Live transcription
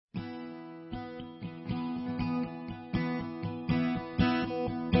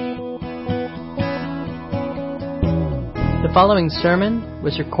The following sermon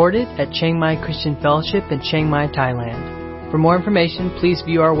was recorded at Chiang Mai Christian Fellowship in Chiang Mai, Thailand. For more information, please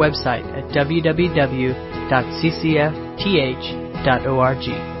view our website at www.ccfth.org.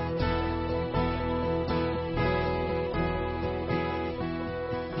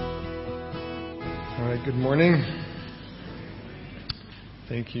 All right, good morning.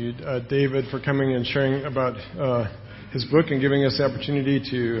 Thank you, David, for coming and sharing about his book and giving us the opportunity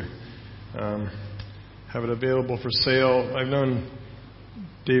to have it available for sale. I've known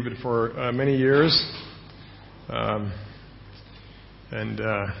David for many years, and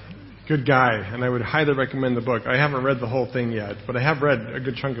good guy, and I would highly recommend the book. I haven't read the whole thing yet, but I have read a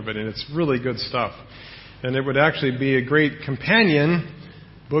good chunk of it, and it's really good stuff. And it would actually be a great companion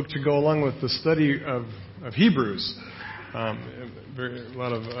book to go along with the study of Hebrews. A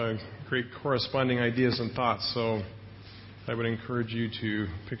lot of great corresponding ideas and thoughts. So I would encourage you to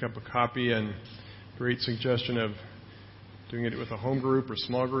pick up a copy, and great suggestion of doing it with a home group or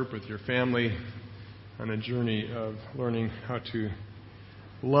small group with your family on a journey of learning how to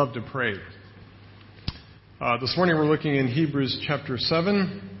love to pray. This morning we're looking in Hebrews chapter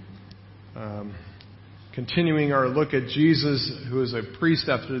 7, continuing our look at Jesus, who is a priest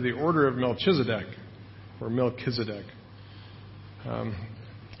after the order of Melchizedek, or Melchizedek.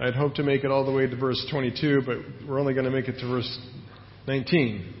 I'd hoped to make it all the way to verse 22, but we're only going to make it to verse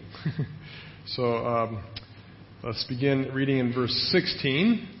 19. So let's begin reading in verse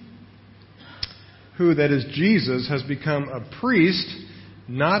 16. Who, that is Jesus, has become a priest,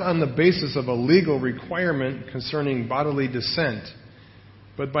 not on the basis of a legal requirement concerning bodily descent,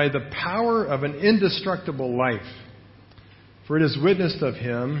 but by the power of an indestructible life. For it is witnessed of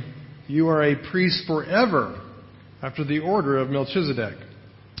him, you are a priest forever, after the order of Melchizedek.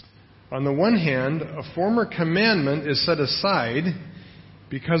 On the one hand, a former commandment is set aside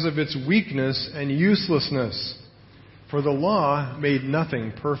because of its weakness and uselessness, for the law made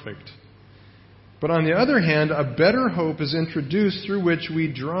nothing perfect. But on the other hand, a better hope is introduced through which we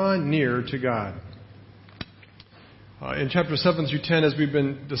draw near to God. In chapter 7 through 10, as we've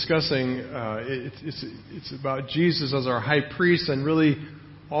been discussing, it's about Jesus as our high priest and really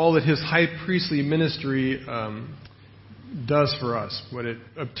all that his high priestly ministry does for us, what it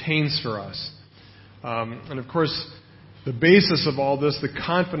obtains for us. And of course, the basis of all this, the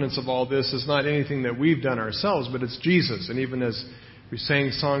confidence of all this, is not anything that we've done ourselves, but it's Jesus. And even as we sang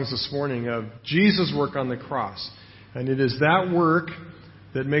songs this morning of Jesus' work on the cross. And it is that work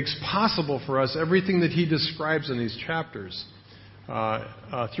that makes possible for us everything that he describes in these chapters.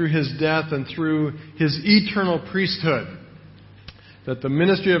 Through his death and through his eternal priesthood. That the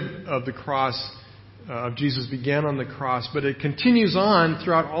ministry of the cross of Jesus began on the cross, but it continues on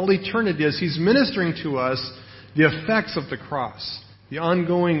throughout all eternity as he's ministering to us the effects of the cross, the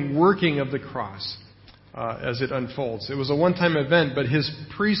ongoing working of the cross as it unfolds. It was a one-time event, but his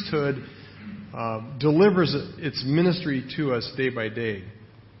priesthood delivers its ministry to us day by day.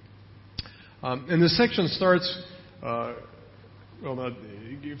 And this section starts, if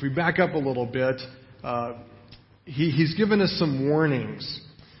we back up a little bit, he's given us some warnings.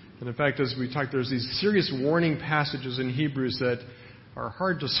 And in fact, as we talked, there's these serious warning passages in Hebrews that are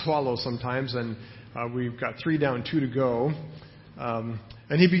hard to swallow sometimes, and we've got 3 down, 2 to go. And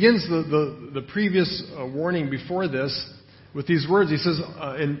he begins the previous warning before this with these words. He says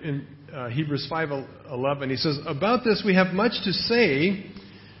in Hebrews 5:11, he says, "About this we have much to say,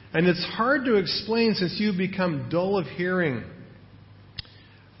 and it's hard to explain since you've become dull of hearing."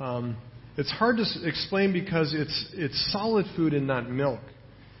 It's hard to explain because it's solid food and not milk.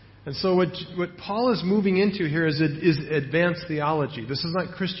 And so what Paul is moving into here is advanced theology. This is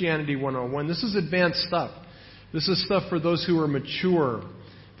not Christianity 101. This is advanced stuff. This is stuff for those who are mature,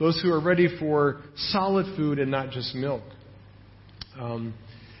 those who are ready for solid food and not just milk. And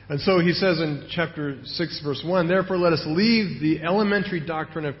so he says in chapter 6, verse 1, "Therefore let us leave the elementary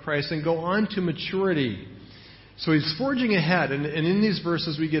doctrine of Christ and go on to maturity." So he's forging ahead, and in these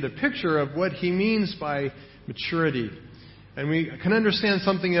verses we get a picture of what he means by maturity. And we can understand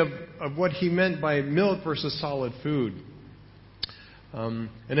something of what he meant by milk versus solid food. And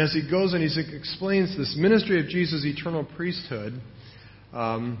as he goes and he explains this ministry of Jesus' eternal priesthood,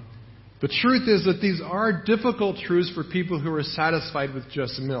 the truth is that these are difficult truths for people who are satisfied with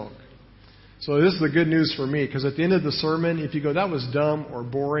just milk. So this is the good news for me, because at the end of the sermon, if you go, "That was dumb," or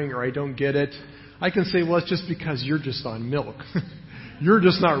 "boring," or "I don't get it," I can say, well, it's just because you're just on milk. You're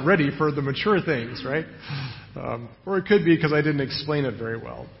just not ready for the mature things, right? Or it could be because I didn't explain it very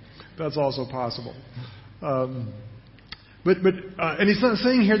well. That's also possible. And he's not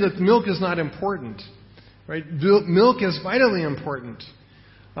saying here that milk is not important, right? Milk is vitally important,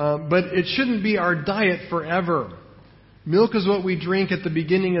 but it shouldn't be our diet forever. Milk is what we drink at the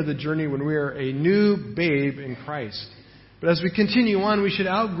beginning of the journey when we are a new babe in Christ. But as we continue on, we should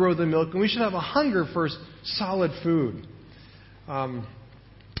outgrow the milk, and we should have a hunger for solid food.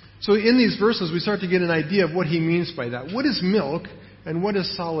 So in these verses, we start to get an idea of what he means by that. What is milk, and what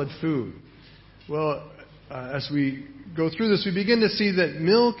is solid food? Well, as we go through this, we begin to see that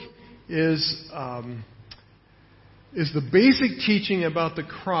milk is the basic teaching about the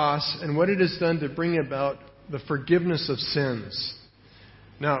cross and what it has done to bring about the forgiveness of sins.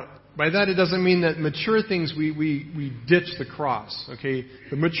 Now, by that it doesn't mean that mature things we ditch the cross. Okay,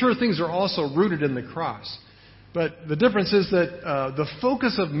 the mature things are also rooted in the cross, but the difference is that the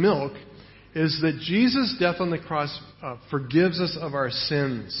focus of milk is that Jesus' death on the cross forgives us of our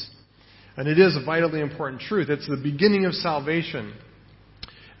sins, and it is a vitally important truth. It's the beginning of salvation,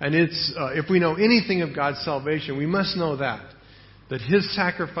 and it's if we know anything of God's salvation, we must know that His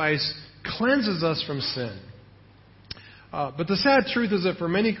sacrifice cleanses us from sin. But the sad truth is that for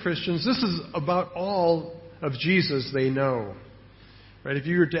many Christians, this is about all of Jesus they know. Right? If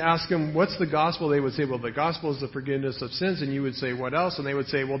you were to ask them, what's the gospel? They would say, well, the gospel is the forgiveness of sins. And you would say, what else? And they would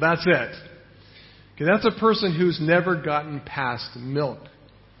say, well, that's it. Okay, that's a person who's never gotten past milk.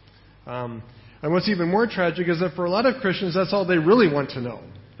 And what's even more tragic is that for a lot of Christians, that's all they really want to know.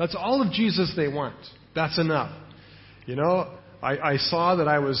 That's all of Jesus they want. That's enough. You know, I saw that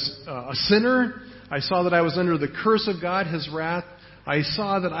I was a sinner. I saw that I was under the curse of God, His wrath. I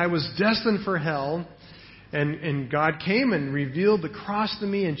saw that I was destined for hell. And God came and revealed the cross to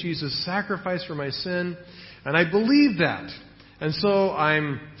me and Jesus' sacrifice for my sin. And I believe that. And so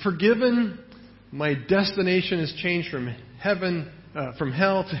I'm forgiven. My destination is changed from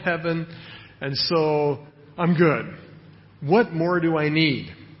hell to heaven. And so I'm good. What more do I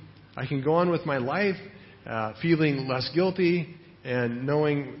need? I can go on with my life feeling less guilty and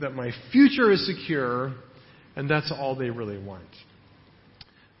knowing that my future is secure, and that's all they really want.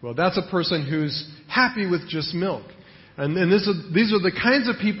 Well, that's a person who's happy with just milk. And these are the kinds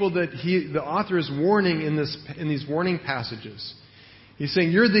of people that the author is warning in these warning passages. He's saying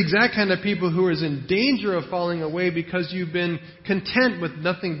you're the exact kind of people who is in danger of falling away because you've been content with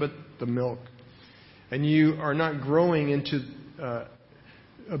nothing but the milk. And you are not growing into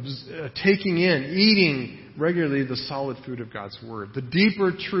taking in, eating regularly the solid food of God's Word, the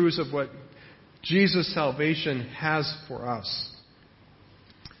deeper truths of what Jesus' salvation has for us.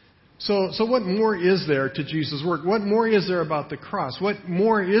 So what more is there to Jesus' work? What more is there about the cross? What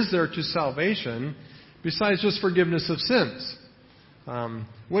more is there to salvation besides just forgiveness of sins?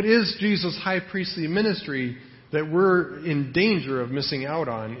 What is Jesus' high priestly ministry that we're in danger of missing out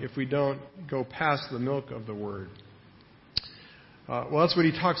on if we don't go past the milk of the Word? Well, that's what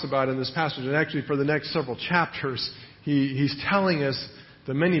he talks about in this passage. And actually, for the next several chapters, he's telling us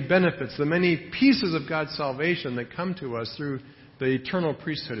the many benefits, the many pieces of God's salvation that come to us through the eternal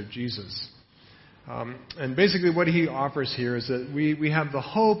priesthood of Jesus. And basically what he offers here is that we have the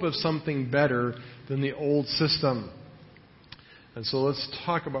hope of something better than the old system. And so let's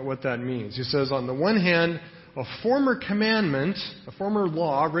talk about what that means. He says, on the one hand, a former commandment, a former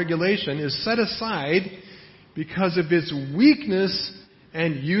law, regulation, is set aside because of its weakness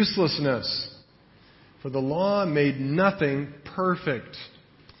and uselessness. For the law made nothing perfect.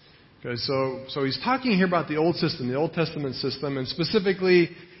 Okay, so he's talking here about the old system, the Old Testament system, and specifically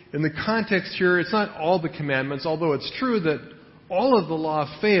in the context here, it's not all the commandments, although it's true that all of the law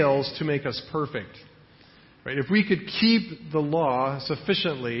fails to make us perfect. Right? If we could keep the law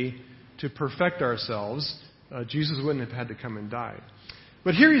sufficiently to perfect ourselves, Jesus wouldn't have had to come and die.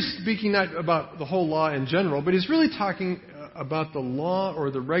 But here he's speaking not about the whole law in general, but he's really talking about the law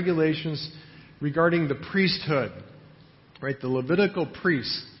or the regulations regarding the priesthood, right? The Levitical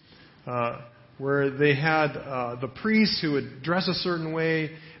priests, where they had the priests who would dress a certain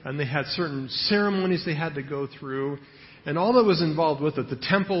way, and they had certain ceremonies they had to go through, and all that was involved with it, the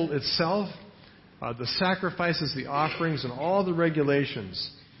temple itself, the sacrifices, the offerings, and all the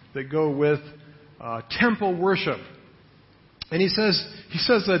regulations that go with temple worship. And he says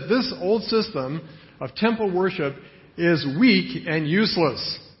that this old system of temple worship is weak and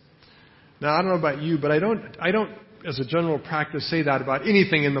useless. Now, I don't know about you, but I don't, as a general practice, say that about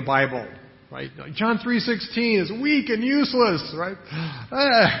anything in the Bible, right? Like John 3:16 is weak and useless, right?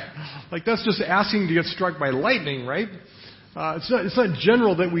 Like that's just asking to get struck by lightning, right? It's not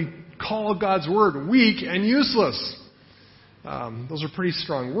general that we call God's word weak and useless. Those are pretty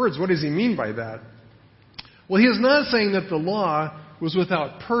strong words. What does he mean by that? Well, he is not saying that the law was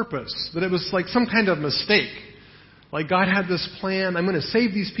without purpose, that it was like some kind of mistake. Like God had this plan, I'm going to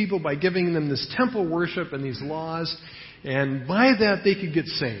save these people by giving them this temple worship and these laws, and by that they could get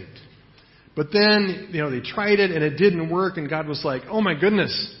saved. But then, they tried it and it didn't work, and God was like, oh my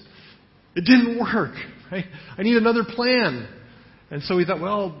goodness, it didn't work, right? I need another plan. And so he thought,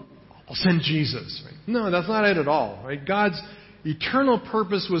 well, I'll send Jesus. Right? No, that's not it at all, right? God's eternal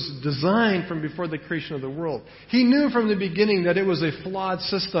purpose was designed from before the creation of the world. He knew from the beginning that it was a flawed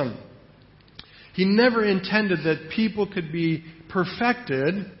system. He never intended that people could be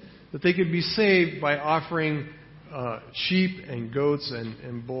perfected, that they could be saved by offering sheep and goats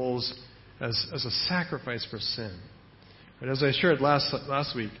and bulls as a sacrifice for sin. But as I shared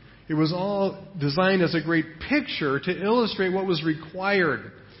last week, it was all designed as a great picture to illustrate what was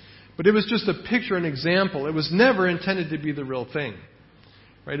required. But it was just a picture, an example. It was never intended to be the real thing.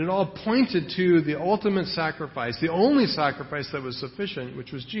 Right? It all pointed to the ultimate sacrifice, the only sacrifice that was sufficient,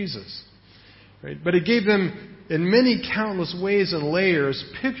 which was Jesus. Right? But it gave them, in many countless ways and layers,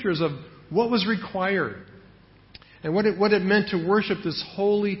 pictures of what was required. And what it meant to worship this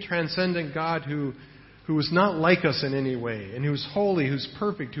holy, transcendent God who was not like us in any way, and who's holy, who's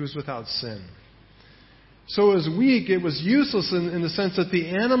perfect, who's without sin. So it was weak, it was useless in the sense that the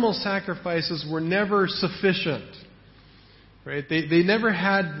animal sacrifices were never sufficient. Right? They never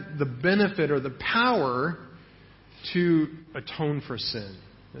had the benefit or the power to atone for sin.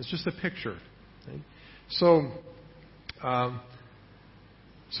 It's just a picture. Right? So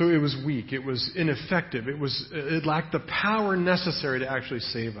it was weak. It was ineffective. It lacked the power necessary to actually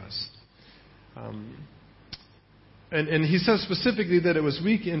save us. And he says specifically that it was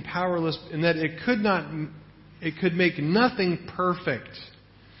weak and powerless, and that it could make nothing perfect.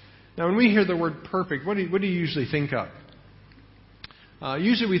 Now, when we hear the word perfect, what do you usually think of?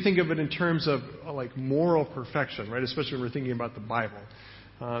 Usually we think of it in terms of like moral perfection, right? Especially when we're thinking about the Bible.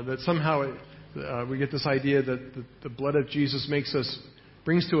 That somehow we get this idea that the blood of Jesus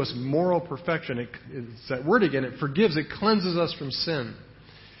brings to us moral perfection. It's that word again. It forgives. It cleanses us from sin.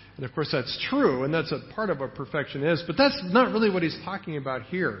 And of course that's true, and that's a part of what perfection is. But that's not really what he's talking about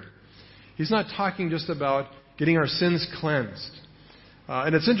here. He's not talking just about getting our sins cleansed.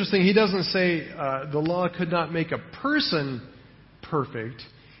 And it's interesting, he doesn't say the law could not make a person perfect.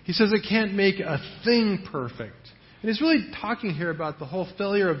 He says it can't make a thing perfect. And he's really talking here about the whole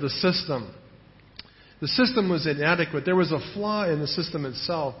failure of the system. The system was inadequate. There was a flaw in the system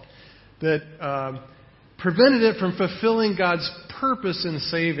itself that prevented it from fulfilling God's purpose in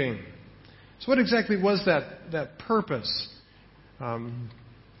saving. So what exactly was that purpose? And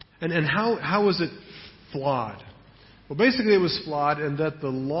how was it flawed? Well, basically it was flawed in that the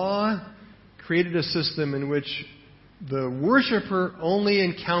law created a system in which the worshiper only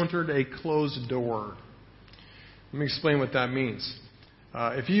encountered a closed door. Let me explain what that means.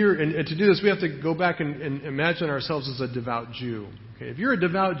 And to do this, we have to go back and imagine ourselves as a devout Jew. Okay? If you're a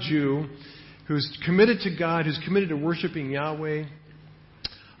devout Jew who's committed to God, who's committed to worshiping Yahweh,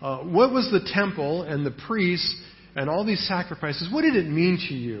 what was the temple and the priests and all these sacrifices? What did it mean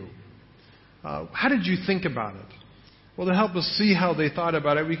to you? How did you think about it? Well, to help us see how they thought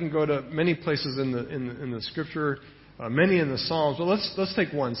about it, we can go to many places in the Scripture, many in the Psalms. Well, let's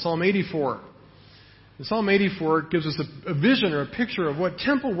take one, Psalm 84. In Psalm 84 gives us a vision or a picture of what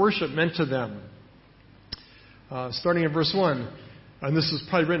temple worship meant to them. Starting at verse 1. And this is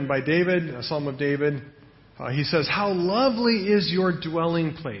probably written by David, a Psalm of David. He says, "How lovely is your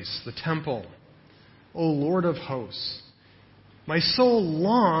dwelling place, the temple, O Lord of hosts. My soul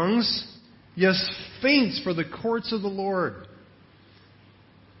longs, yes, faints for the courts of the Lord.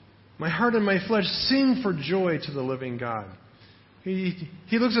 My heart and my flesh sing for joy to the living God." He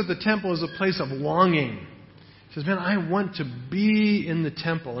looks at the temple as a place of longing. He says, man, I want to be in the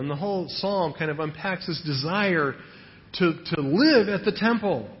temple. And the whole psalm kind of unpacks this desire to live at the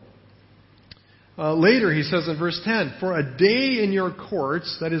temple. Later, he says in verse 10, "For a day in your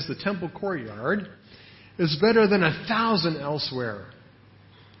courts," that is the temple courtyard, "is better than 1,000 elsewhere."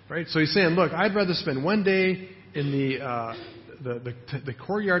 Right? So he's saying, look, I'd rather spend one day in the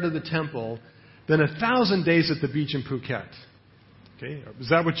courtyard of the temple than 1,000 days at the beach in Phuket. Okay? Is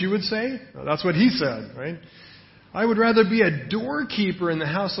that what you would say? No, that's what he said, right? "I would rather be a doorkeeper in the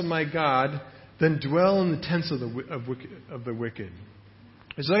house of my God than dwell in the tents of the wicked."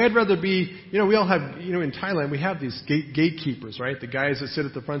 So I'd rather be, we all have, in Thailand, we have these gatekeepers, right? The guys that sit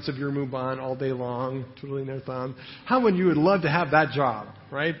at the fronts of your mubban all day long, twiddling their thumbs. How would you love to have that job,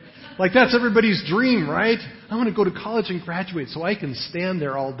 right? Like that's everybody's dream, right? I want to go to college and graduate so I can stand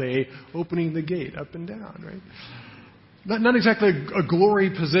there all day opening the gate up and down, right? Not exactly a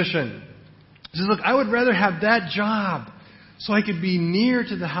glory position. He says, look, I would rather have that job so I could be near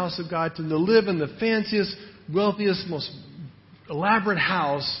to the house of God, to live in the fanciest, wealthiest, most elaborate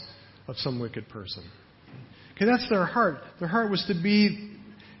house of some wicked person. Okay, that's their heart. Their heart was to be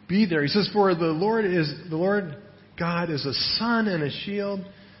be there. He says, for the Lord God is a sun and a shield.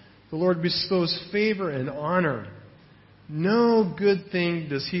 The Lord bestows favor and honor. No good thing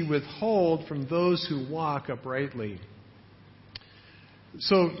does he withhold from those who walk uprightly.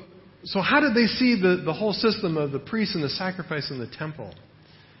 So how did they see the whole system of the priests and the sacrifice in the temple?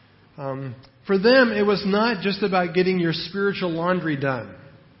 For them, it was not just about getting your spiritual laundry done.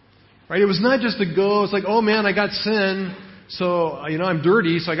 Right? It was not just to go, it's like, oh man, I got sin, so, I'm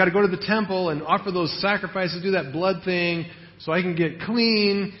dirty, so I got to go to the temple and offer those sacrifices, do that blood thing, so I can get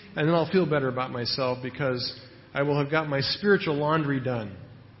clean, and then I'll feel better about myself because I will have got my spiritual laundry done.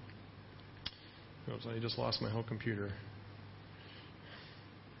 Oops, I just lost my whole computer.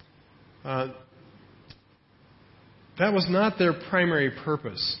 That was not their primary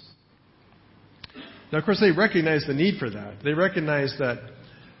purpose. Now, of course, they recognized the need for that. They recognized that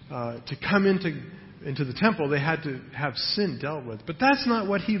to come into the temple, they had to have sin dealt with. But that's not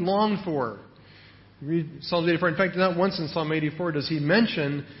what he longed for. Read Psalm 84. In fact, not once in Psalm 84 does he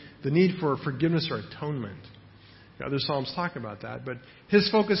mention the need for forgiveness or atonement. The other Psalms talk about that. But his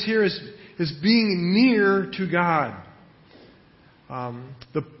focus here is being near to God.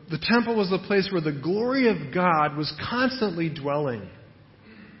 The temple was the place where the glory of God was constantly dwelling.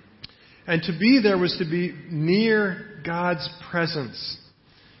 And to be there was to be near God's presence.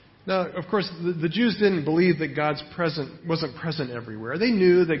 Now, of course, the Jews didn't believe that God's wasn't present everywhere. They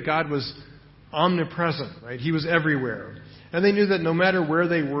knew that God was omnipresent, right? He was everywhere. And they knew that no matter where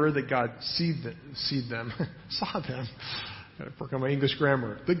they were, that God saw them. Got to work on my English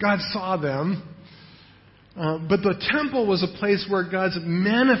grammar. That God saw them. But the temple was a place where God's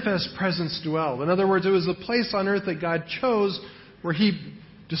manifest presence dwelled. In other words, it was a place on earth that God chose where He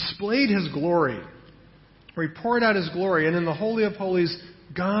displayed His glory, where He poured out His glory. And in the Holy of Holies,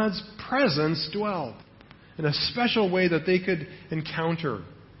 God's presence dwelled in a special way that they could encounter.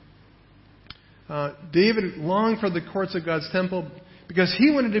 David longed for the courts of God's temple because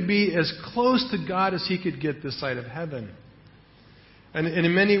he wanted to be as close to God as he could get this side of heaven. And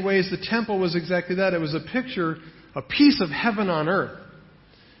in many ways, the temple was exactly that. It was a picture, a piece of heaven on earth.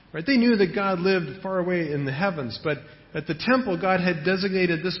 Right? They knew that God lived far away in the heavens, but at the temple, God had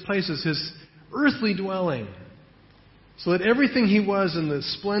designated this place as His earthly dwelling. So that everything He was in the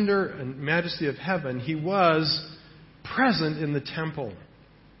splendor and majesty of heaven, He was present in the temple.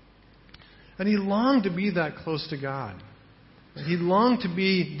 And He longed to be that close to God. He longed to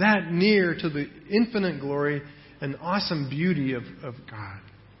be that near to the infinite glory and awesome beauty of God.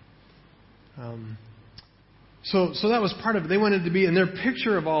 So that was part of it. They wanted to be, in their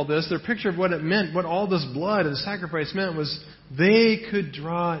picture of all this, their picture of what it meant, what all this blood and sacrifice meant, was they could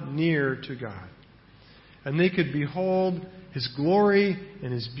draw near to God. And they could behold His glory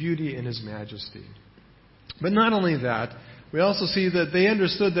and His beauty and His majesty. But not only that, we also see that they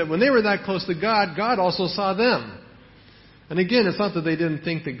understood that when they were that close to God, God also saw them. And again, it's not that they didn't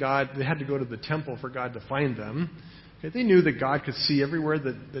think that they had to go to the temple for God to find them. Okay, they knew that God could see everywhere,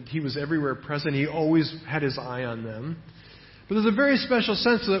 that He was everywhere present. He always had His eye on them. But there's a very special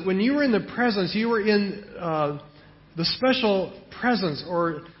sense that when you were in the presence, you were in the special presence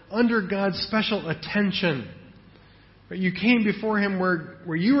or under God's special attention. You came before Him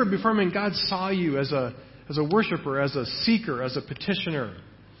where you were before Him and God saw you as a worshiper, as a seeker, as a petitioner,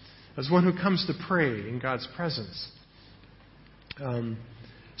 as one who comes to pray in God's presence.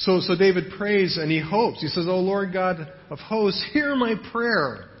 So David prays and he hopes. He says, "O Lord God of hosts, hear my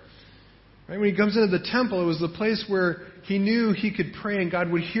prayer." Right? When he comes into the temple, it was the place where he knew he could pray and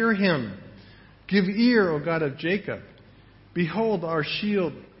God would hear him. "Give ear, O God of Jacob. Behold our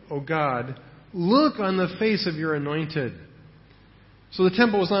shield, O God. Look on the face of your anointed." So the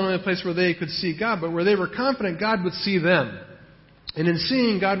temple was not only a place where they could see God, but where they were confident God would see them. And in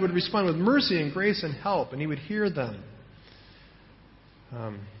seeing, God would respond with mercy and grace and help, and He would hear them.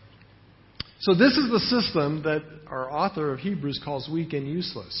 So this is the system that our author of Hebrews calls weak and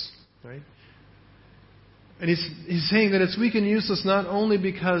useless. Right? And he's saying that it's weak and useless not only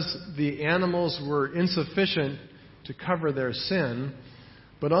because the animals were insufficient to cover their sin,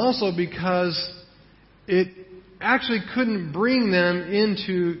 but also because it actually couldn't bring them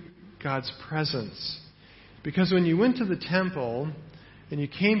into God's presence. Because when you went to the temple and you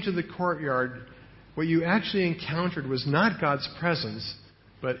came to the courtyard, what you actually encountered was not God's presence,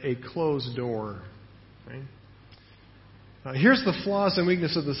 but a closed door. Right? Here's the flaws and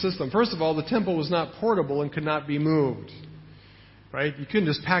weakness of the system. First of all, the temple was not portable and could not be moved. Right? You couldn't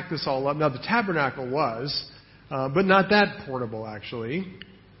just pack this all up. Now, the tabernacle was, but not that portable, actually.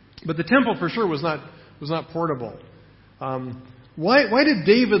 But the temple, for sure, was not portable. Why did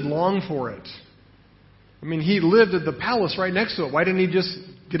David long for it? I mean, he lived at the palace right next to it. Why didn't he just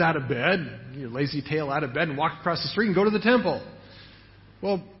get out of bed, your lazy tail out of bed, and walk across the street and go to the temple?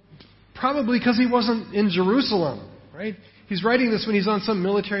 Well, probably because he wasn't in Jerusalem, right? He's writing this when he's on some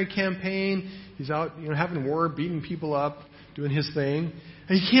military campaign. He's out, having war, beating people up, doing his thing.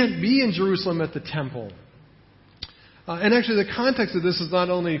 And he can't be in Jerusalem at the temple. And actually, the context of this is not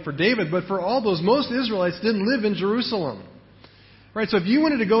only for David, but for all those. Most Israelites didn't live in Jerusalem, right? So if you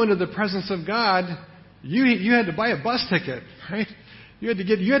wanted to go into the presence of God, you had to buy a bus ticket, right? You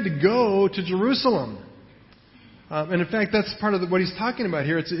had to go to Jerusalem. And in fact, that's part of what he's talking about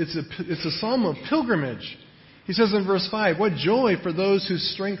here. It's a psalm of pilgrimage. He says in verse 5, "What joy for those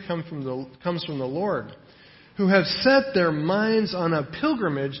whose strength comes from the Lord, who have set their minds on a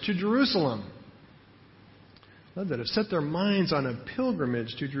pilgrimage to Jerusalem." Love that. Have set their minds on a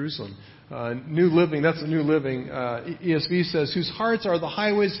pilgrimage to Jerusalem. New Living, that's the New Living. ESV says, "Whose hearts are the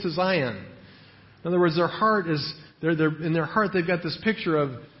highways to Zion." In other words, their heart is, in their heart they've got this picture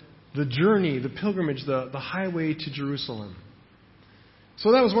of the journey, the pilgrimage, the highway to Jerusalem.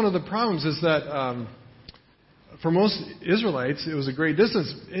 So that was one of the problems, is that for most Israelites, it was a great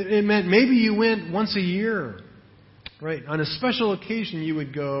distance. It meant maybe you went once a year, right? On a special occasion you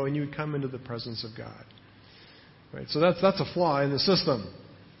would go and you would come into the presence of God. Right? So that's a flaw in the system.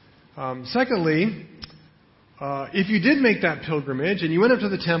 Secondly, if you did make that pilgrimage and you went up to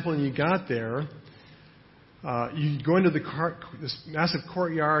the temple and you got there, you go into this massive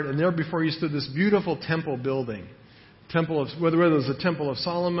courtyard, and there before you stood this beautiful temple building. Whether it was the Temple of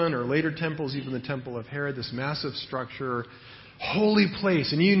Solomon or later temples, even the Temple of Herod, this massive structure, holy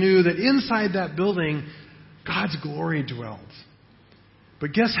place. And you knew that inside that building, God's glory dwelled.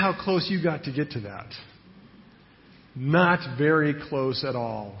 But guess how close you got to get to that? Not very close at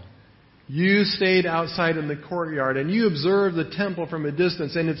all. You stayed outside in the courtyard and you observed the temple from a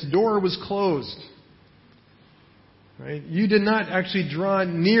distance, and its door was closed. Right? You did not actually draw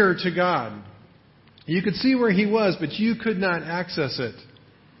near to God. You could see where He was, but you could not access it.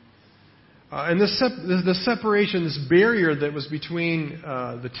 And the separation, this barrier that was between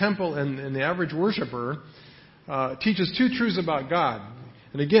the temple and the average worshiper, teaches two truths about God.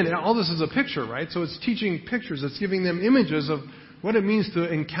 And again, all this is a picture, right? So it's teaching pictures. It's giving them images of what it means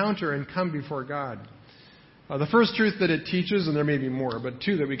to encounter and come before God. The first truth that it teaches, and there may be more, but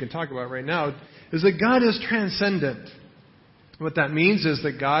two that we can talk about right now, is that God is transcendent. What that means is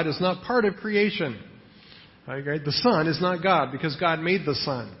that God is not part of creation. Right? The sun is not God because God made the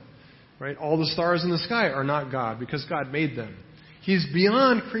sun. Right? All the stars in the sky are not God because God made them. He's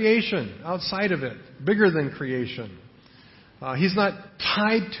beyond creation, outside of it, bigger than creation. He's not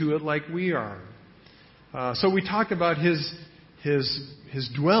tied to it like we are. So we talk about His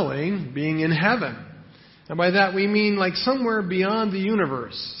dwelling being in heaven. And by that we mean like somewhere beyond the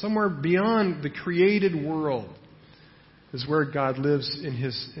universe, somewhere beyond the created world is where God lives in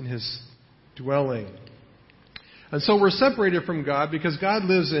His dwelling. And so we're separated from God because God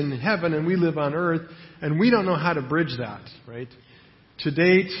lives in heaven and we live on earth, and we don't know how to bridge that, right? To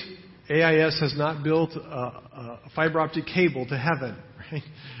date, AIS has not built a fiber optic cable to heaven,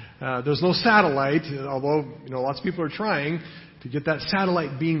 right? There's no satellite, although lots of people are trying to get that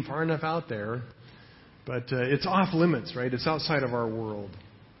satellite beam far enough out there. But it's off limits, right? It's outside of our world.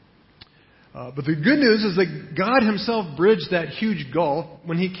 But the good news is that God Himself bridged that huge gulf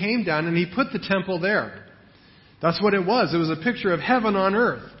when He came down and He put the temple there. That's what it was. It was a picture of heaven on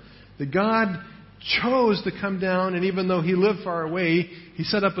earth. That God chose to come down, and even though He lived far away, He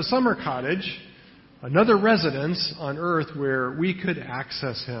set up a summer cottage, another residence on earth where we could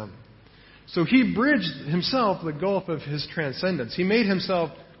access Him. So He bridged Himself the gulf of His transcendence. He made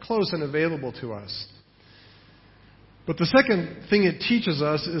Himself close and available to us. But the second thing it teaches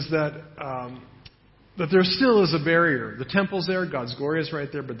us is that there still is a barrier. The temple's there, God's glory is right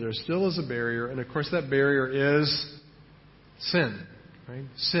there, but there still is a barrier. And of course that barrier is sin. Right?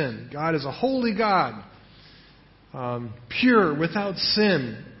 Sin. God is a holy God. Pure, without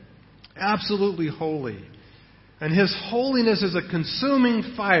sin. Absolutely holy. And His holiness is a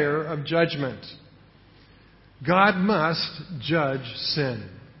consuming fire of judgment. God must judge sin.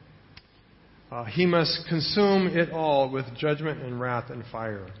 He must consume it all with judgment and wrath and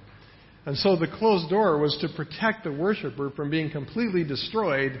fire. And so the closed door was to protect the worshiper from being completely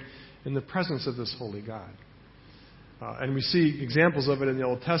destroyed in the presence of this holy God. And we see examples of it in the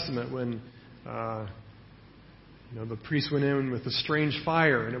Old Testament when the priests went in with a strange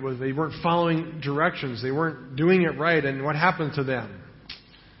fire, and they weren't following directions. They weren't doing it right. And what happened to them?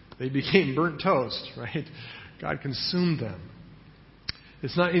 They became burnt toast, right? God consumed them.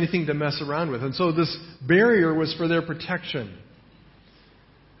 It's not anything to mess around with. And so this barrier was for their protection.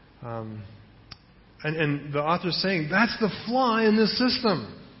 And the author's saying that's the flaw in this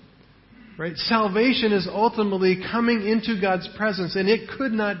system. Right? Salvation is ultimately coming into God's presence, and it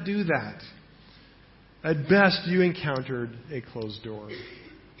could not do that. At best, you encountered a closed door.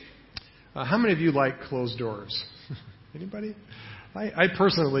 How many of you like closed doors? Anybody? I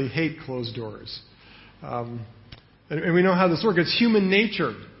personally hate closed doors. And we know how this works. It's human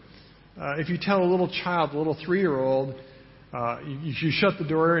nature. If you tell a little child, a little 3-year-old, you shut the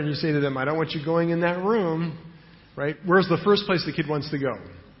door and you say to them, I don't want you going in that room, right? Where's the first place the kid wants to go?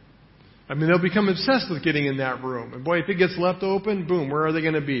 I mean, they'll become obsessed with getting in that room. And boy, if it gets left open, boom, where are they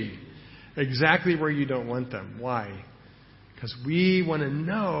going to be? Exactly where you don't want them. Why? Because we want to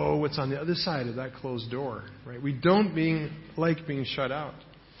know what's on the other side of that closed door, right? We don't like being shut out.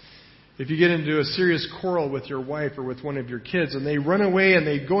 If you get into a serious quarrel with your wife or with one of your kids and they run away and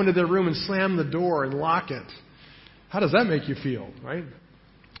they go into their room and slam the door and lock it, how does that make you feel, right?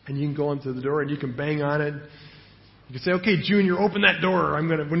 And you can go into the door and you can bang on it. You can say, okay, Junior, open that door.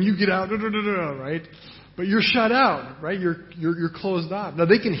 When you get out, right? But you're shut out, right? You're closed off. Now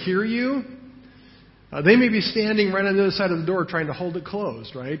they can hear you. They may be standing right on the other side of the door trying to hold it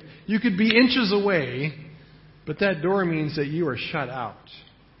closed, right? You could be inches away, but that door means that you are shut out.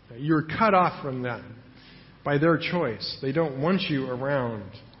 You're cut off from them by their choice. They don't want you around.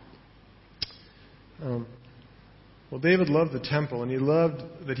 Well, David loved the temple, and he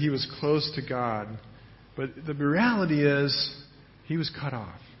loved that he was close to God. But the reality is, he was cut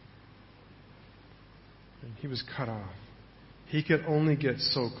off. He was cut off. He could only get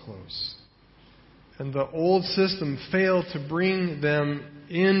so close. And the old system failed to bring them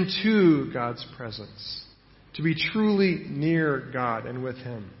into God's presence, to be truly near God and with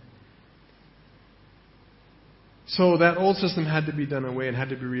Him. So that old system had to be done away and had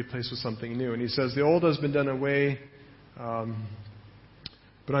to be replaced with something new. And he says the old has been done away,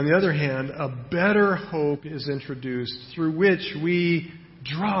 but on the other hand, a better hope is introduced through which we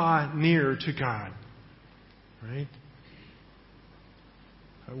draw near to God. Right?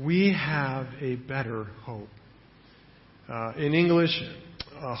 We have a better hope. In English,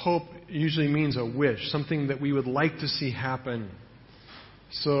 hope usually means a wish, something that we would like to see happen.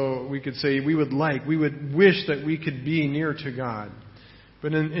 So we could say we would wish that we could be near to God.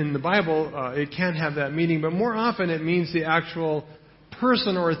 But in the Bible, it can have that meaning, but more often it means the actual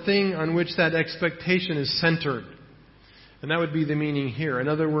person or thing on which that expectation is centered. And that would be the meaning here. In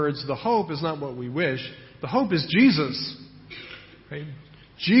other words, the hope is not what we wish. The hope is Jesus. Right?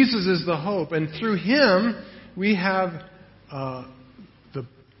 Jesus is the hope. And through Him, we have,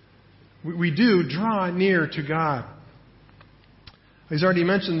 we do draw near to God. He's already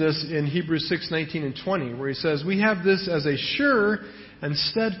mentioned this in Hebrews 6:19 and 20, where he says, we have this as a sure and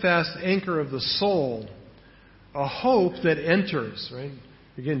steadfast anchor of the soul, a hope that enters, right?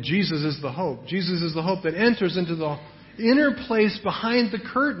 Again, Jesus is the hope. Jesus is the hope that enters into the inner place behind the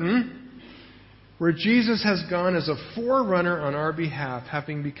curtain, where Jesus has gone as a forerunner on our behalf,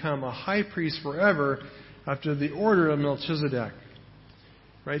 having become a high priest forever after the order of Melchizedek.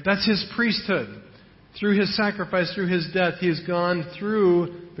 Right? That's His priesthood. Through His sacrifice, through His death, He has gone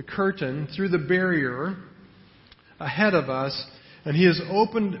through the curtain, through the barrier ahead of us, and He has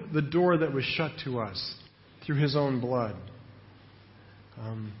opened the door that was shut to us through His own blood.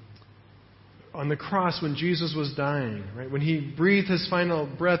 On the cross, when Jesus was dying, right, when He breathed His final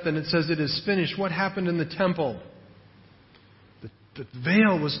breath and it says it is finished, what happened in the temple? The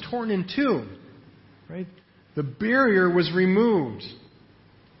veil was torn in two. Right? The barrier was removed.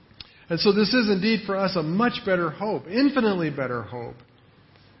 And so this is indeed for us a much better hope, infinitely better hope.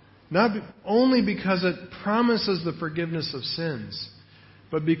 Not only because it promises the forgiveness of sins,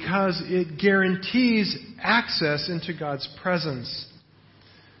 but because it guarantees access into God's presence.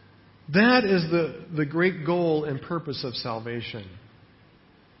 That is the great goal and purpose of salvation.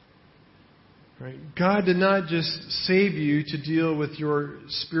 Right? God did not just save you to deal with your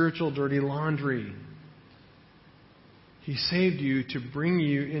spiritual dirty laundry. He saved you to bring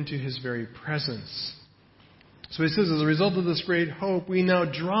you into His very presence. So He says, as a result of this great hope, we now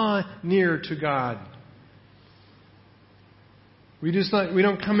draw near to God. We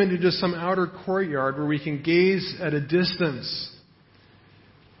don't come into just some outer courtyard where we can gaze at a distance.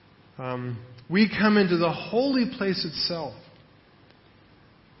 We come into the holy place itself.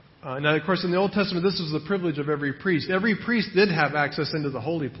 Now, of course, in the Old Testament, this was the privilege of every priest. Every priest did have access into the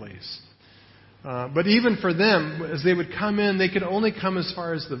holy place. But even for them, as they would come in, they could only come as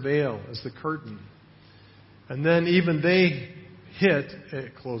far as the veil, as the curtain. And then even they hit a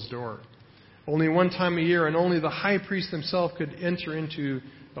closed door. Only one time a year, and only the high priest himself could enter into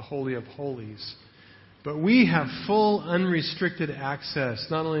the Holy of Holies. But we have full, unrestricted access,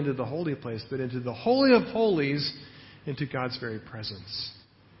 not only into the holy place, but into the Holy of Holies, into God's very presence.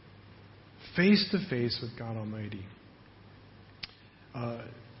 face to face with God Almighty.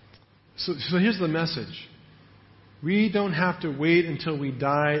 So here's the message. We don't have to wait until we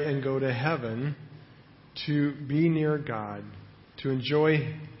die and go to heaven to be near God, to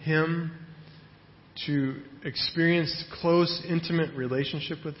enjoy Him, to experience close, intimate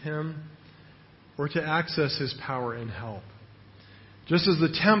relationship with Him, or to access His power and help. Just as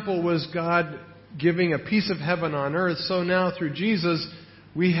the temple was God giving a piece of heaven on earth, so now through Jesus,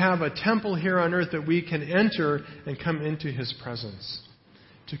 we have a temple here on earth that we can enter and come into His presence,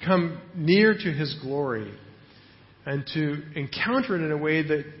 to come near to His glory, and to encounter it in a way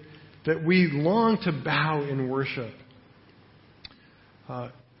that we long to bow in worship.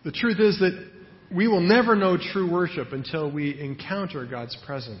 The truth is that we will never know true worship until we encounter God's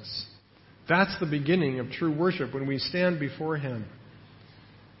presence. That's the beginning of true worship, when we stand before Him.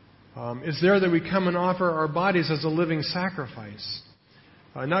 It's there that we come and offer our bodies as a living sacrifice.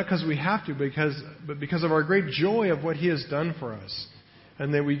 Not because we have to, but because of our great joy of what He has done for us,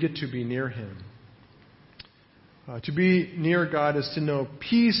 and that we get to be near Him. To be near God is to know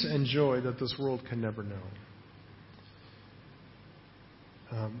peace and joy that this world can never know.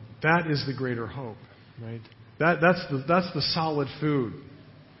 That is the greater hope, right? That's the solid food.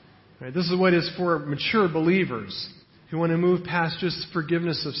 Right? This is what is for mature believers who want to move past just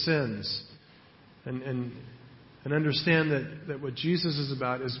forgiveness of sins and understand that what Jesus is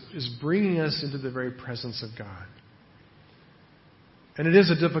about is bringing us into the very presence of God. And it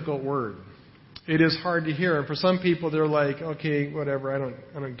is a difficult word. It is hard to hear. And for some people, they're like, okay, whatever,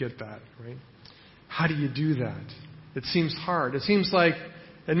 I don't get that, right? How do you do that? It seems hard. It seems like,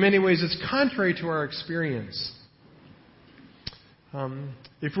 in many ways, it's contrary to our experience.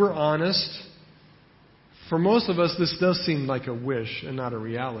 If we're honest, for most of us, this does seem like a wish and not a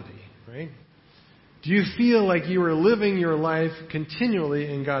reality, right? Do you feel like you are living your life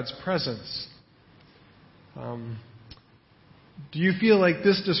continually in God's presence? Do you feel like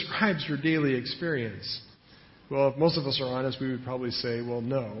this describes your daily experience? Well, if most of us are honest, we would probably say, well,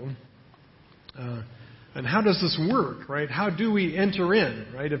 no. And how does this work, right? How do we enter in,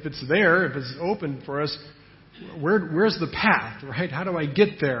 right? If it's there, if it's open for us, where's the path, right? How do I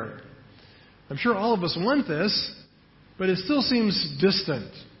get there? I'm sure all of us want this, but it still seems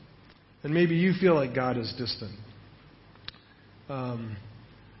distant. And maybe you feel like God is distant. Let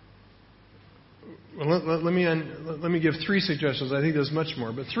me give 3 suggestions. I think there's much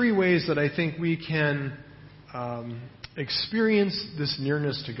more, but 3 ways that I think we can experience this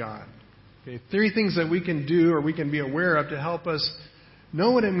nearness to God. Okay, 3 things that we can do or we can be aware of to help us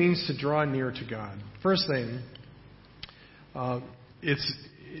know what it means to draw near to God. First thing,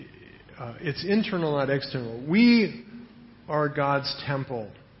 it's internal, not external. We are God's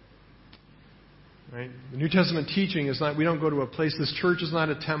temple. Right? The New Testament teaching is not, we don't go to a place, this church is not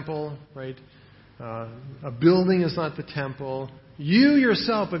a temple, right? A building is not the temple. You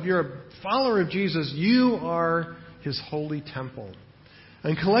yourself, if you're a follower of Jesus, you are His holy temple.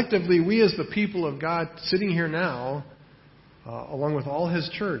 And collectively, we as the people of God sitting here now, along with all His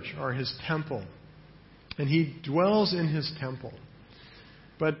church, are His temple. And He dwells in His temple.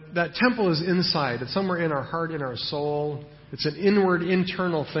 But that temple is inside. It's somewhere in our heart, in our soul. It's an inward,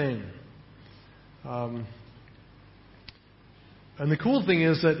 internal thing. And the cool thing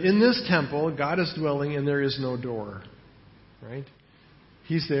is that in this temple, God is dwelling and there is no door. Right?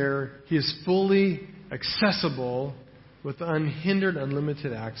 He's there. He is fully accessible with unhindered,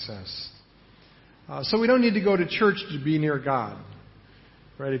 unlimited access. So we don't need to go to church to be near God.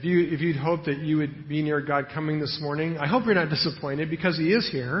 Right? If you'd hoped that you would be near God coming this morning, I hope you're not disappointed because He is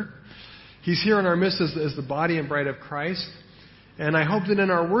here. He's here in our midst as the body and bride of Christ. And I hope that in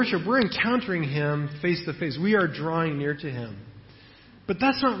our worship, we're encountering Him face to face. We are drawing near to Him. But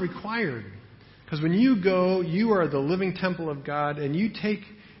that's not required. Because when you go, you are the living temple of God, and you take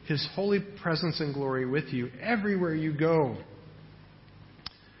His holy presence and glory with you everywhere you go.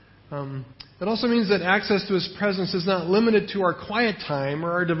 It also means that access to His presence is not limited to our quiet time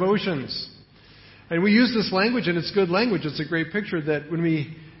or our devotions. And we use this language, and it's good language. It's a great picture that when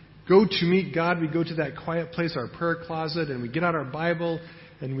we go to meet God, we go to that quiet place, our prayer closet, and we get out our Bible,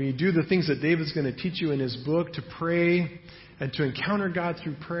 and we do the things that David's going to teach you in his book, to pray and to encounter God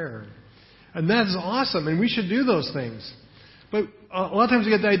through prayer. And that is awesome, and we should do those things. But a lot of times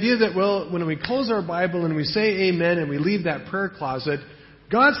we get the idea that, well, when we close our Bible and we say amen and we leave that prayer closet,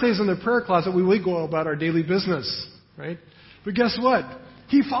 God stays in the prayer closet, we will go about our daily business, right? But guess what?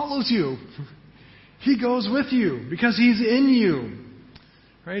 He follows you. He goes with you because He's in you,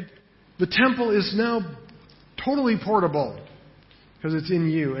 right? The temple is now totally portable because it's in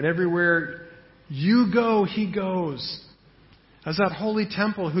you. And everywhere you go, He goes. as that holy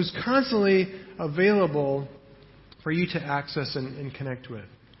temple who's constantly available for you to access and connect with.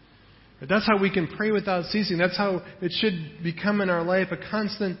 That's how we can pray without ceasing. That's how it should become in our life a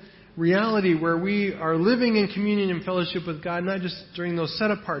constant reality where we are living in communion and fellowship with God, not just during those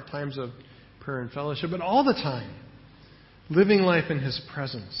set-apart times of prayer and fellowship, but all the time, living life in His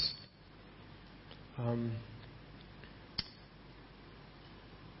presence.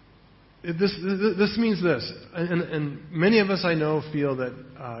 This means this, and many of us I know feel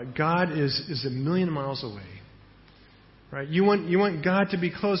that God is a million miles away. Right? You want God to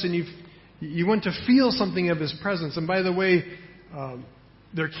be close, and you want to feel something of His presence. And by the way,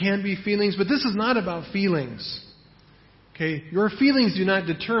 there can be feelings, but this is not about feelings. Okay, your feelings do not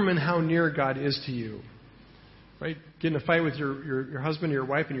determine how near God is to you. Right? Get in a fight with your husband or your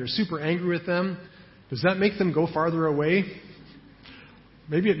wife, and you're super angry with them. Does that make them go farther away?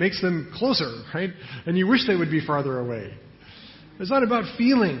 Maybe it makes them closer, right? And you wish they would be farther away. It's not about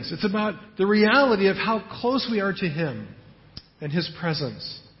feelings. It's about the reality of how close we are to Him and His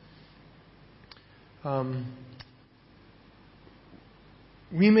presence.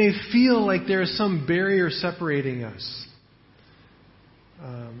 We may feel like there is some barrier separating us.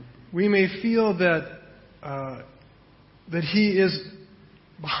 We may feel that He is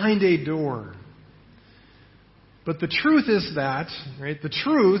behind a door. But the truth is that, right? The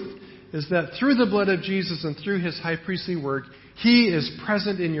truth is that through the blood of Jesus and through His high priestly work, He is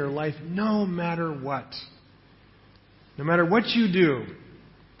present in your life no matter what. No matter what you do,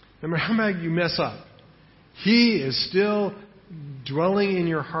 no matter how bad you mess up, He is still dwelling in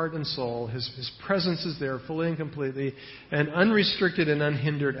your heart and soul. His presence is there fully and completely, and unrestricted and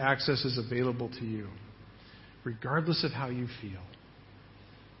unhindered access is available to you, regardless of how you feel.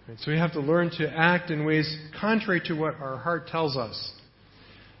 Right? So we have to learn to act in ways contrary to what our heart tells us.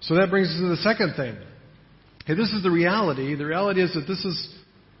 So that brings us to the second thing. Okay, this is the reality. The reality is that this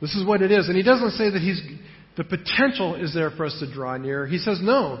is what it is. And He doesn't say that the potential is there for us to draw near. He says,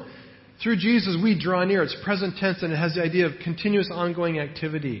 no. Through Jesus, we draw near. It's present tense, and it has the idea of continuous ongoing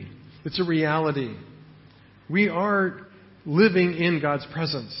activity. It's a reality. We are living in God's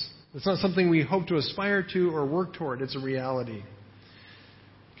presence. It's not something we hope to aspire to or work toward. It's a reality.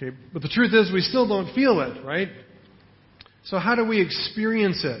 Okay, but the truth is we still don't feel it, right? So how do we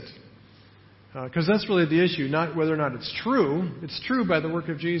experience it? Because that's really the issue, not whether or not it's true. It's true by the work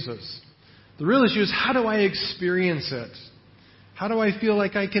of Jesus. The real issue is, how do I experience it? How do I feel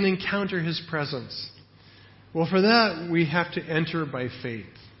like I can encounter His presence? Well, for that, we have to enter by faith.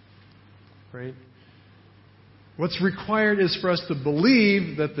 Right? What's required is for us to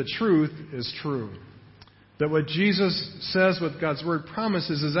believe that the truth is true. That what Jesus says, what God's Word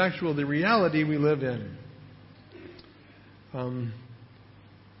promises, is actually the reality we live in.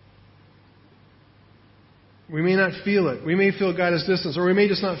 We may not feel it. We may feel God is distant, or we may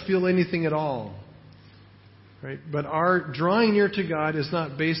just not feel anything at all. Right? But our drawing near to God is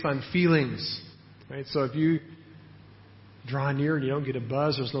not based on feelings. Right? So if you draw near and you don't get a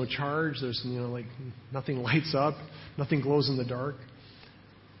buzz, there's no charge, there's like nothing lights up, nothing glows in the dark,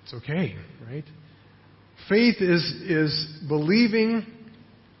 it's okay, right? Faith is believing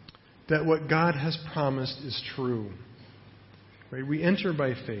that what God has promised is true. Right? We enter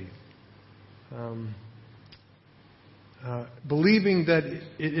by faith. Believing that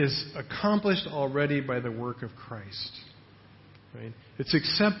it is accomplished already by the work of Christ. Right? It's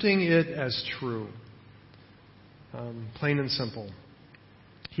accepting it as true. Plain and simple.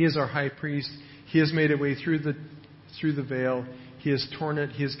 He is our high priest. He has made a way through the veil. He has torn it.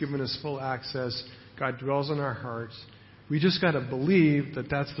 He has given us full access. God dwells in our hearts. We just got to believe that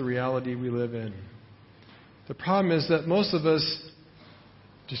that's the reality we live in. The problem is that most of us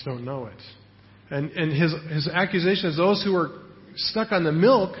just don't know it. And his accusation is those who are stuck on the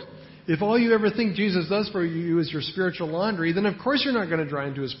milk. If all you ever think Jesus does for you is your spiritual laundry, then of course you're not going to draw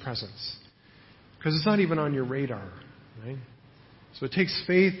into His presence. Because it's not even on your radar. Right? So it takes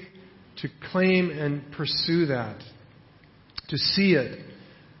faith to claim and pursue that. To see it.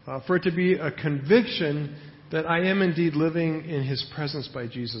 For it to be a conviction that I am indeed living in His presence by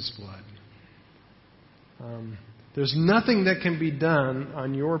Jesus' blood. There's nothing that can be done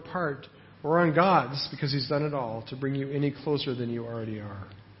on your part or on God's, because He's done it all, to bring you any closer than you already are.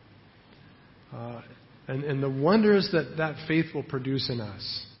 And the wonders that faith will produce in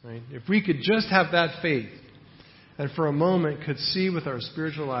us. Right? If we could just have that faith, and for a moment could see with our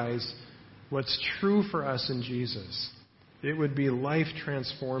spiritual eyes what's true for us in Jesus, it would be life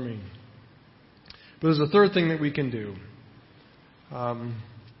transforming. But there's a third thing that we can do, and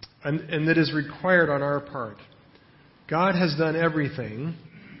that is required on our part. God has done everything.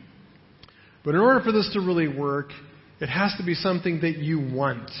 But in order for this to really work, It has to be something that you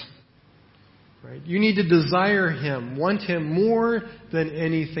want. Right? You need to desire Him, want Him more than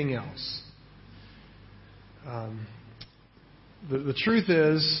anything else. The truth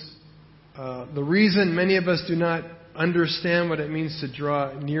is, the reason many of us do not understand what it means to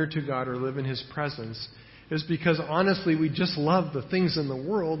draw near to God or live in His presence is because, honestly, we just love the things in the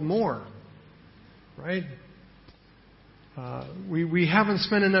world more. Right? We haven't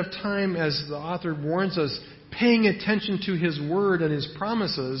spent enough time, as the author warns us, paying attention to His Word and His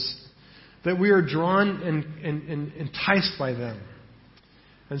promises, that we are drawn and enticed by them.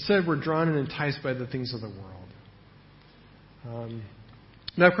 Instead, we're drawn and enticed by the things of the world.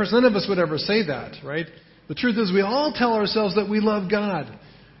 Now, of course, none of us would ever say that, right? The truth is, we all tell ourselves that we love God.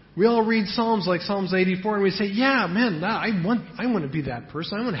 We all read Psalms like Psalms 84, and we say, yeah, man, I want to be that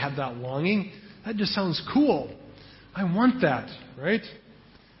person. I want to have that longing. That just sounds cool. I want that, right?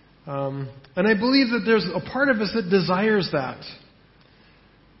 And I believe that there's a part of us that desires that.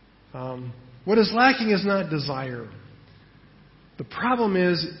 What is lacking is not desire. The problem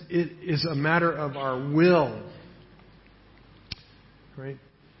is, it is a matter of our will. Right?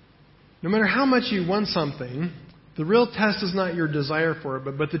 No matter how much you want something, the real test is not your desire for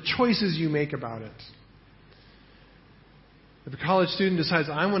it, but the choices you make about it. If a college student decides,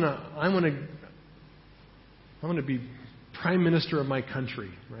 I want to be prime minister of my country,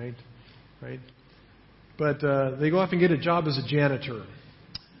 right? But they go off and get a job as a janitor.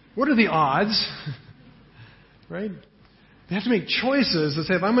 What are the odds? Right? They have to make choices that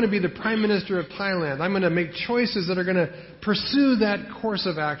say, if I'm going to be the prime minister of Thailand, I'm going to make choices that are going to pursue that course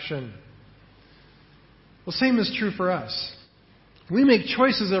of action. Well, same is true for us. We make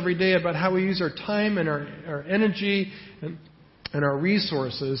choices every day about how we use our time and our energy and our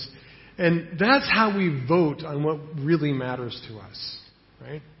resources. And that's how we vote on what really matters to us.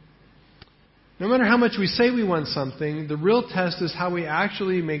 Right? No matter how much we say we want something, the real test is how we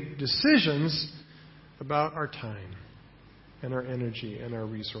actually make decisions about our time and our energy and our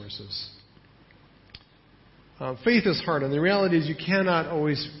resources. Faith is hard, and the reality is you cannot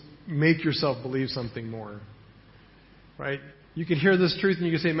always make yourself believe something more. Right? You can hear this truth and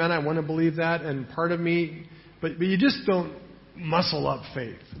you can say, man, I want to believe that, and part of me, but you just don't muscle up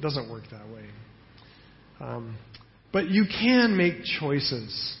faith. It doesn't work that way. But you can make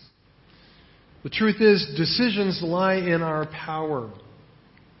choices. The truth is, decisions lie in our power.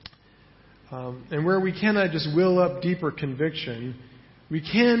 And where we cannot just will up deeper conviction, we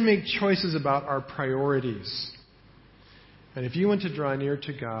can make choices about our priorities. And if you want to draw near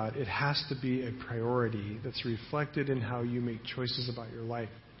to God, it has to be a priority that's reflected in how you make choices about your life,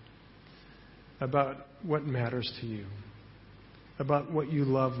 about what matters to you, about what you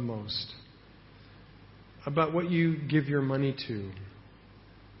love most, about what you give your money to.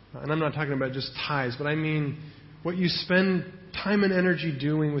 And I'm not talking about just tithes, but I mean what you spend time and energy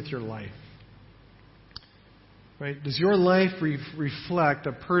doing with your life. Right? Does your life reflect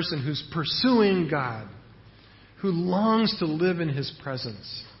a person who's pursuing God, who longs to live in His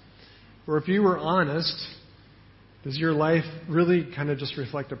presence? Or if you were honest, does your life really kind of just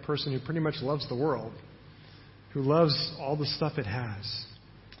reflect a person who pretty much loves the world, who loves all the stuff it has?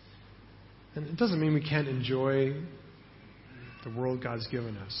 And it doesn't mean we can't enjoy the world God's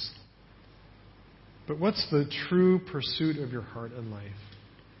given us. But what's the true pursuit of your heart and life?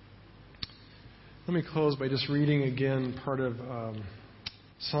 Let me close by just reading again part of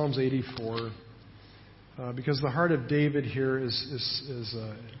Psalms 84. Because the heart of David here is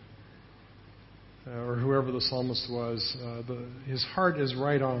or whoever the psalmist was, his heart is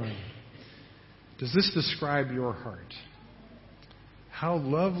right on. Does this describe your heart? How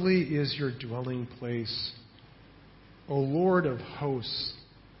lovely is your dwelling place, O Lord of hosts.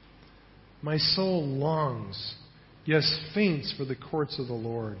 My soul longs, yes, faints for the courts of the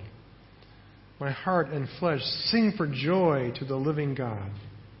Lord. My heart and flesh sing for joy to the living God.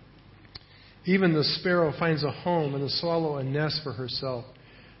 Even the sparrow finds a home and the swallow a nest for herself,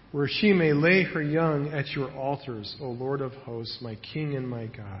 where she may lay her young at your altars, O Lord of hosts, my King and my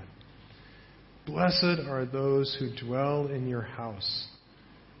God. Blessed are those who dwell in your house,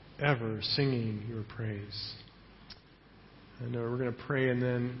 ever singing your praise. And we're going to pray, and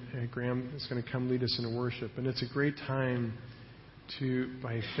then Graham is going to come lead us in worship. And it's a great time to,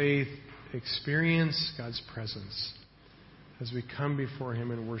 by faith, experience God's presence as we come before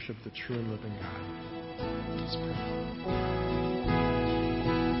Him and worship the true and living God. Let's pray.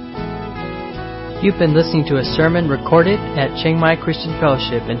 You've been listening to a sermon recorded at Chiang Mai Christian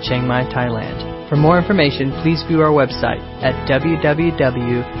Fellowship in Chiang Mai, Thailand. For more information, please view our website at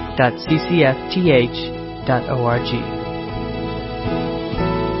www.ccfth.org.